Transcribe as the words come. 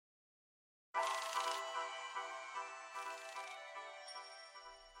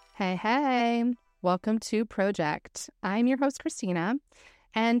Hey, hey, welcome to Project. I'm your host, Christina,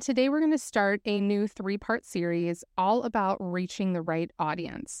 and today we're going to start a new 3-part series all about reaching the right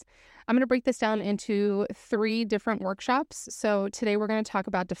audience. I'm going to break this down into 3 different workshops. So today we're going to talk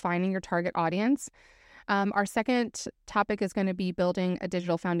about defining your target audience. Our second topic is going to be building a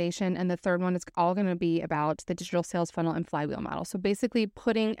digital foundation, and the third one is all going to be about the digital sales funnel and flywheel model. So basically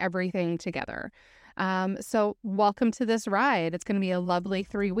putting everything together. So welcome to this ride. It's going to be a lovely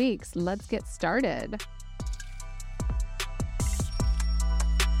 3 weeks. Let's get started.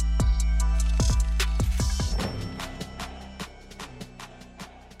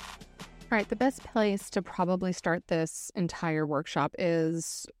 All right, the best place to probably start this entire workshop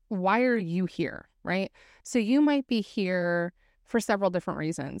is, why are you here, right? So you might be here for several different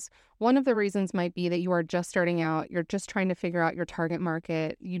reasons. One of the reasons might be that you are just starting out, you're just trying to figure out your target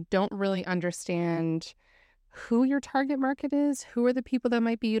market, you don't really understand who your target market is, who are the people that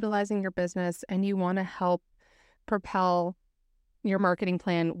might be utilizing your business, and you want to help propel your marketing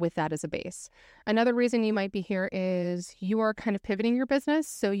plan with that as a base. Another reason you might be here is you are kind of pivoting your business,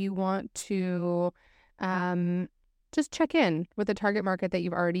 so you want to just check in with the target market that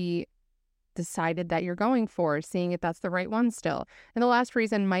you've already decided that you're going for, seeing if that's the right one still. And the last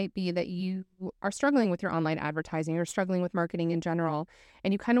reason might be that you are struggling with your online advertising, or struggling with marketing in general,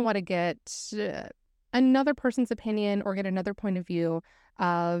 and you kind of want to get another person's opinion or get another point of view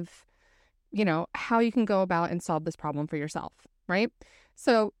of, how you can go about and solve this problem for yourself, right?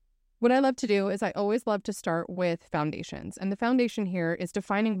 So what I love to do is I always love to start with foundations. And the foundation here is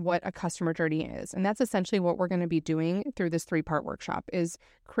defining what a customer journey is. And that's essentially what we're going to be doing through this 3-part workshop, is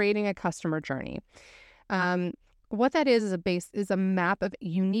creating a customer journey. What that is a map of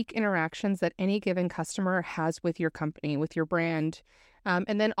unique interactions that any given customer has with your company, with your brand,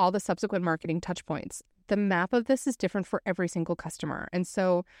 and then all the subsequent marketing touch points. The map of this is different for every single customer. And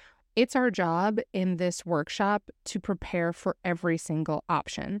so it's our job in this workshop to prepare for every single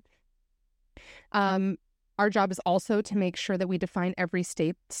option. Our job is also to make sure that we define every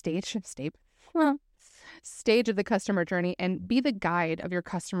stage of the customer journey and be the guide of your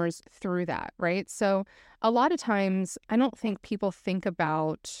customers through that, right? So a lot of times, I don't think people think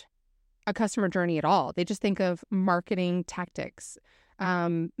about a customer journey at all. They just think of marketing tactics,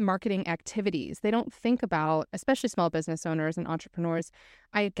 marketing activities. They don't think about, especially small business owners and entrepreneurs.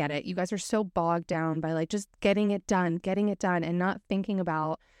 I get it. You guys are so bogged down by just getting it done, and not thinking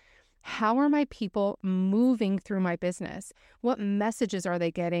about, how are my people moving through my business? What messages are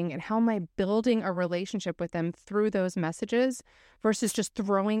they getting? And how am I building a relationship with them through those messages versus just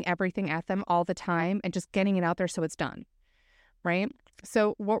throwing everything at them all the time and just getting it out there so it's done, right?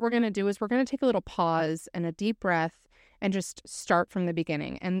 So what we're going to do is we're going to take a little pause and a deep breath and just start from the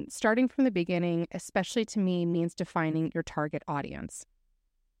beginning. And starting from the beginning, especially to me, means defining your target audience.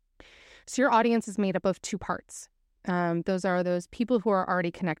 So your audience is made up of 2 parts. Those are those people who are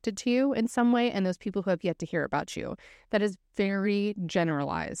already connected to you in some way, and those people who have yet to hear about you. That is very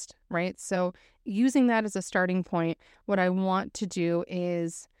generalized, right? So using that as a starting point, what I want to do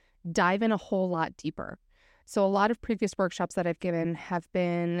is dive in a whole lot deeper. So a lot of previous workshops that I've given have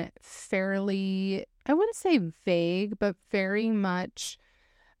been fairly, I wouldn't say vague, but very much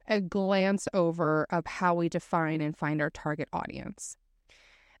a glance over of how we define and find our target audience.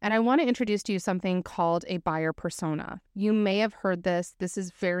 And I want to introduce to you something called a buyer persona. You may have heard this. This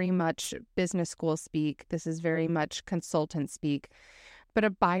is very much business school speak. This is very much consultant speak. But a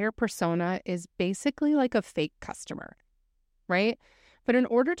buyer persona is basically like a fake customer, right? But in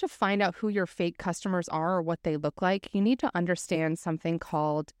order to find out who your fake customers are or what they look like, you need to understand something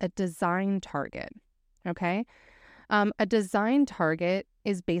called a design target, okay? A design target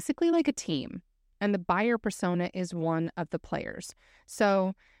is basically like a team, and the buyer persona is one of the players.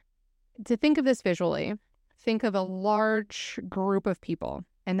 So to think of this visually, think of a large group of people,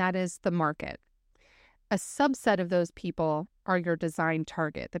 and that is the market. A subset of those people are your design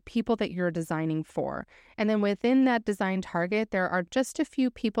target, the people that you're designing for. And then within that design target, there are just a few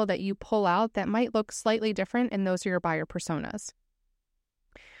people that you pull out that might look slightly different, and those are your buyer personas.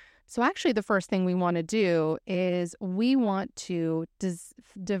 So actually, the first thing we want to do is we want to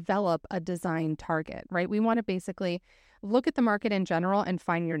develop a design target, right? We want to basically look at the market in general and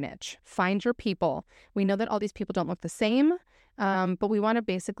find your niche, find your people. We know that all these people don't look the same, but we want to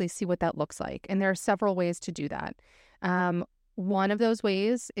basically see what that looks like. And there are several ways to do that. One of those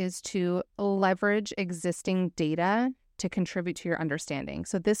ways is to leverage existing data to contribute to your understanding.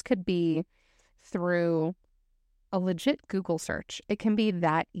 So this could be through a legit Google search. It can be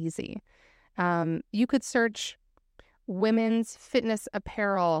that easy. You could search women's fitness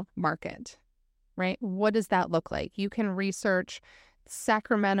apparel market, right? What does that look like? You can research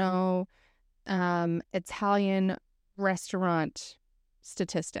Sacramento Italian restaurant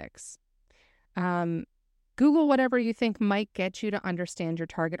statistics. Google whatever you think might get you to understand your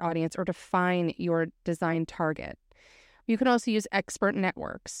target audience or define your design target. You can also use expert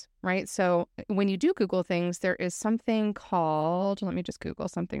networks, right? So when you do Google things, there is something called, let me just Google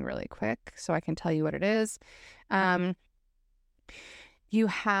something really quick so I can tell you what it is. You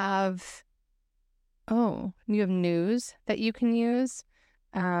have news that you can use.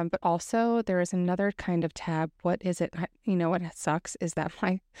 But also there is another kind of tab. What is it? You know what sucks is that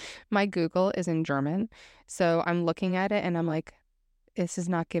my Google is in German. So I'm looking at it and I'm like, this is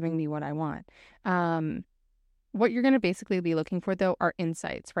not giving me what I want. What you're going to basically be looking for, though, are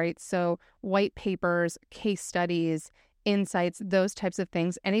insights, right? So white papers, case studies, insights, those types of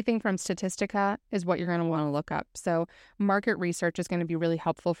things. Anything from Statistica is what you're going to want to look up. So market research is going to be really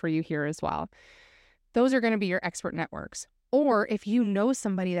helpful for you here as well. Those are going to be your expert networks. Or if you know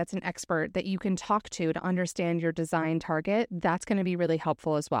somebody that's an expert that you can talk to understand your design target, that's going to be really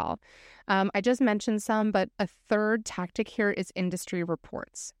helpful as well. I just mentioned some, but a third tactic here is industry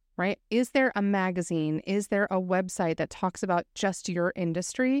reports, right? Is there a magazine? Is there a website that talks about just your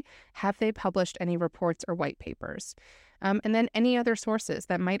industry? Have they published any reports or white papers? And then any other sources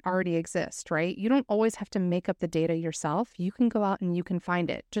that might already exist, right? You don't always have to make up the data yourself. You can go out and you can find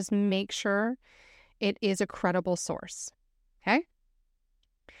it. Just make sure it is a credible source. Okay.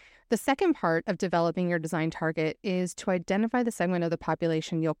 The second part of developing your design target is to identify the segment of the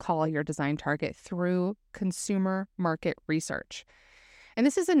population you'll call your design target through consumer market research. And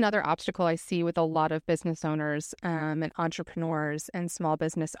this is another obstacle I see with a lot of business owners and entrepreneurs and small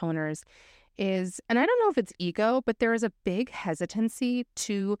business owners is, and I don't know if it's ego, but there is a big hesitancy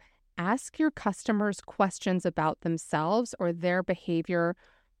to ask your customers questions about themselves or their behavior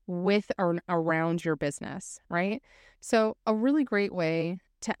with or around your business, right? So a really great way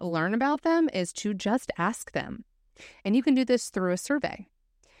to learn about them is to just ask them. And you can do this through a survey.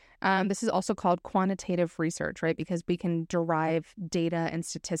 This is also called quantitative research, right? Because we can derive data and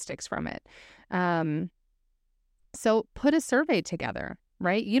statistics from it. So put a survey together,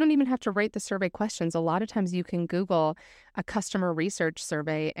 right? You don't even have to write the survey questions. A lot of times you can Google a customer research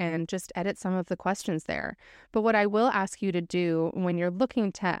survey and just edit some of the questions there. But what I will ask you to do when you're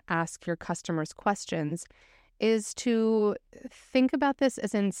looking to ask your customers questions is to think about this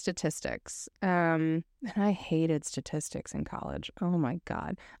as in statistics. And I hated statistics in college. Oh my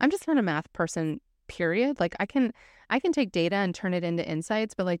God. I'm just not a math person, period. Like I can take data and turn it into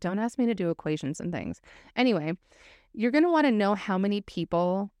insights, but like don't ask me to do equations and things. Anyway, you're going to want to know how many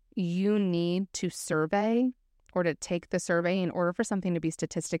people you need to survey or to take the survey in order for something to be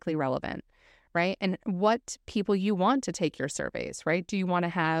statistically relevant, right? And what people you want to take your surveys, right? Do you want to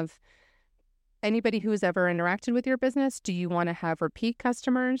have anybody who has ever interacted with your business? Do you want to have repeat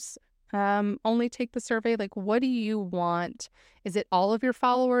customers only take the survey? Like, what do you want? Is it all of your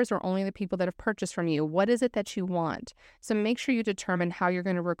followers or only the people that have purchased from you? What is it that you want? So make sure you determine how you're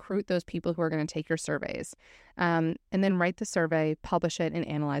going to recruit those people who are going to take your surveys. And then write the survey, publish it, and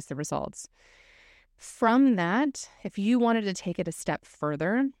analyze the results. From that, if you wanted to take it a step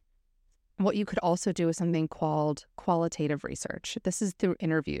further, what you could also do is something called qualitative research. This is through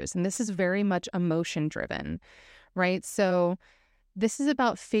interviews, and this is very much emotion driven, right? So this is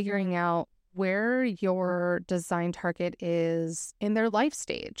about figuring out where your design target is in their life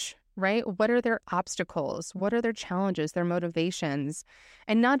stage, right? What are their obstacles? What are their challenges, their motivations?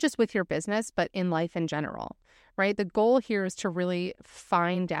 And not just with your business, but in life in general, right? The goal here is to really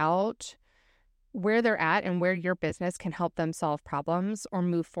find out where they're at and where your business can help them solve problems or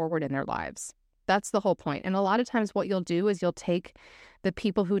move forward in their lives. That's the whole point. And a lot of times what you'll do is you'll take the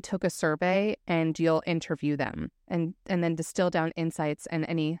people who took a survey and you'll interview them and then distill down insights and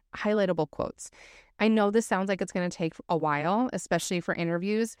any highlightable quotes. I know this sounds like it's going to take a while, especially for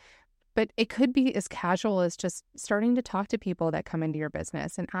interviews, but it could be as casual as just starting to talk to people that come into your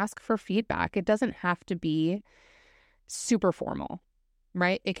business and ask for feedback. It doesn't have to be super formal,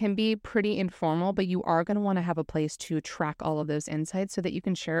 right? It can be pretty informal, but you are going to want to have a place to track all of those insights so that you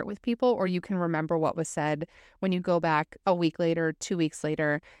can share it with people, or you can remember what was said when you go back a week later, 2 weeks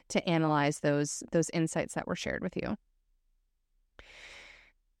later to analyze those insights that were shared with you.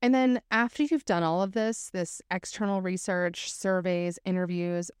 And then after you've done all of this external research, surveys,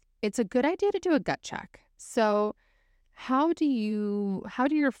 interviews, it's a good idea to do a gut check. So how do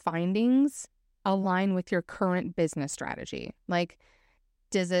your findings align with your current business strategy? Like,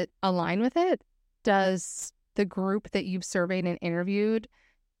 does it align with it? Does the group that you've surveyed and interviewed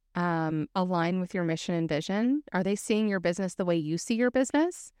align with your mission and vision? Are they seeing your business the way you see your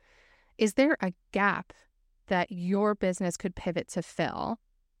business? Is there a gap that your business could pivot to fill?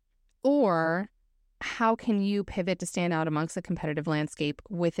 Or how can you pivot to stand out amongst a competitive landscape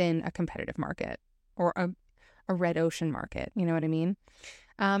within a competitive market or a red ocean market? You know what I mean?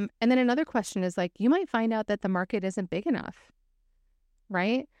 And then another question is like, you might find out that the market isn't big enough,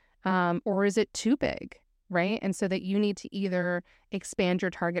 right? Or is it too big, right? And so that you need to either expand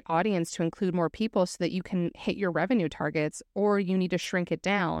your target audience to include more people so that you can hit your revenue targets, or you need to shrink it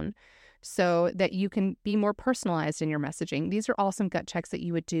down so that you can be more personalized in your messaging. These are all some gut checks that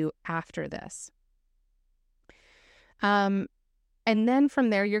you would do after this. And then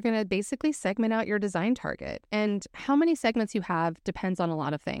from there, you're going to basically segment out your design target. And how many segments you have depends on a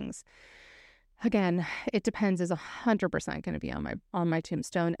lot of things. Again, it depends is 100% going to be on my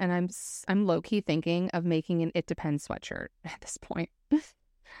tombstone. And I'm low-key thinking of making an It Depends sweatshirt at this point.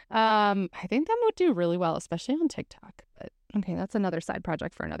 I think that would do really well, especially on TikTok. But okay, that's another side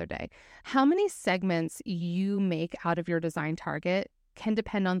project for another day. How many segments you make out of your design target can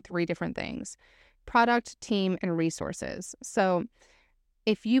depend on 3 different things: product, team, and resources. So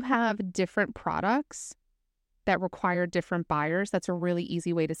if you have different products that require different buyers, that's a really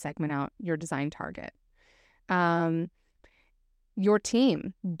easy way to segment out your design target. Your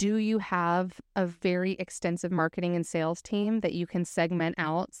team, do you have a very extensive marketing and sales team that you can segment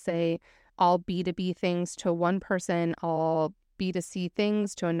out, say all B2B things to one person, all B2C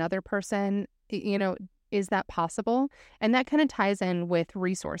things to another person? You know, is that possible? And that kind of ties in with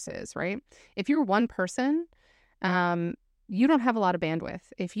resources, right? If you're one person, you don't have a lot of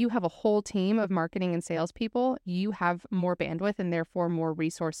bandwidth. If you have a whole team of marketing and salespeople, you have more bandwidth and therefore more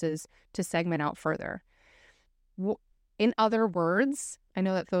resources to segment out further. In other words, I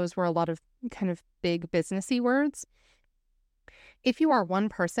know that those were a lot of kind of big businessy words. If you are one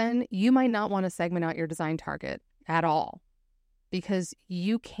person, you might not want to segment out your design target at all, because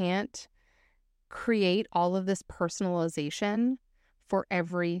you can't create all of this personalization for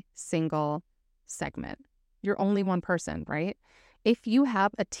every single segment. You're only one person, right? If you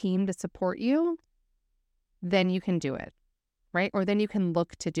have a team to support you, then you can do it, right? Or then you can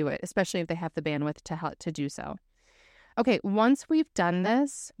look to do it, especially if they have the bandwidth to do so. Okay, once we've done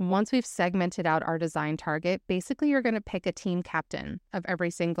this, once we've segmented out our design target, basically you're going to pick a team captain of every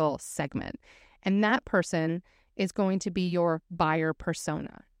single segment. And that person is going to be your buyer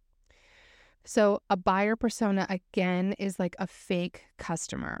persona. So a buyer persona, again, is like a fake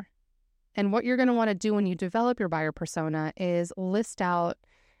customer. And what you're going to want to do when you develop your buyer persona is list out,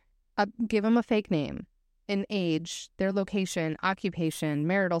 give them a fake name, an age, their location, occupation,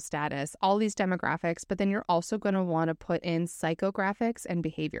 marital status, all these demographics. But then you're also going to want to put in psychographics and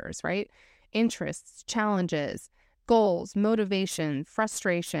behaviors, right? Interests, challenges, goals, motivation,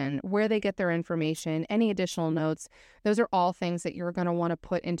 frustration, where they get their information, any additional notes. Those are all things that you're going to want to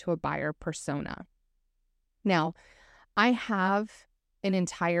put into a buyer persona. Now, I have an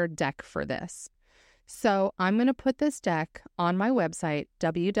entire deck for this. So I'm going to put this deck on my website,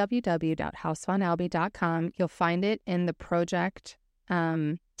 www.housefunalby.com. You'll find it in the project,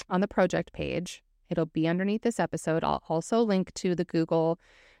 on the project page. It'll be underneath this episode. I'll also link to the Google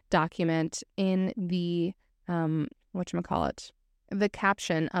document in the, the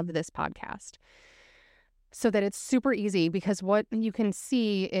caption of this podcast, so that it's super easy, because what you can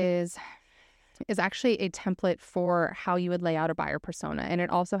see is actually a template for how you would lay out a buyer persona. And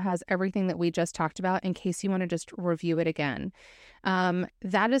it also has everything that we just talked about in case you want to just review it again.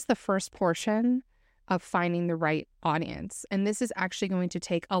 That is the first portion of finding the right audience. And this is actually going to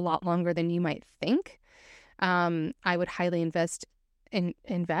take a lot longer than you might think. I would highly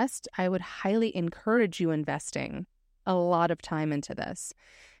I would highly encourage you investing a lot of time into this,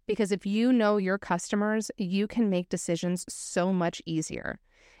 because if you know your customers, you can make decisions so much easier.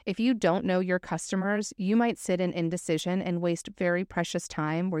 If you don't know your customers, you might sit in indecision and waste very precious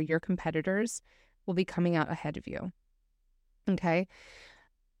time where your competitors will be coming out ahead of you. Okay?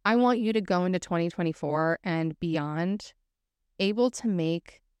 I want you to go into 2024 and beyond able to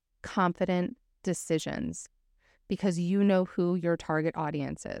make confident decisions, because you know who your target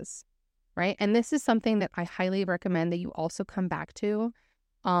audience is, right? And this is something that I highly recommend that you also come back to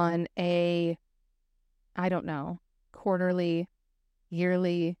on a, quarterly,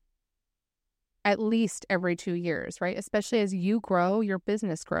 yearly, at least every 2 years, right? Especially as you grow, your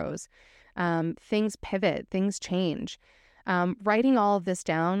business grows. Things pivot, things change. Writing all of this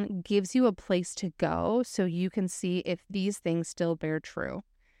down gives you a place to go so you can see if these things still bear true.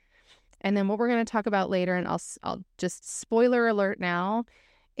 And then what we're going to talk about later, and I'll just spoiler alert now,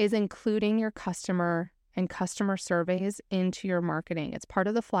 is including your customer and customer surveys into your marketing. It's part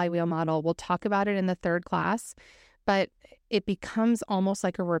of the flywheel model. We'll talk about it in the 3rd class, but it becomes almost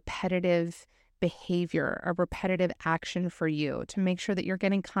like a repetitive behavior, a repetitive action for you to make sure that you're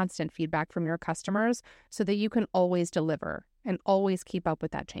getting constant feedback from your customers so that you can always deliver and always keep up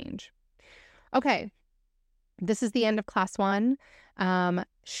with that change. Okay, this is the end of class 1.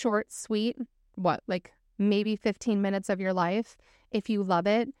 Short, sweet, like maybe 15 minutes of your life. If you love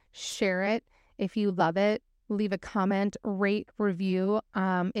it, share it. If you love it, leave a comment, rate, review.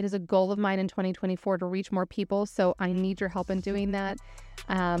 It is a goal of mine in 2024 to reach more people, so I need your help in doing that.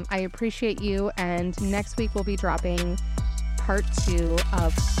 I appreciate you, and next week we'll be dropping part 2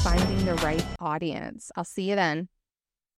 of finding the right audience. I'll see you then.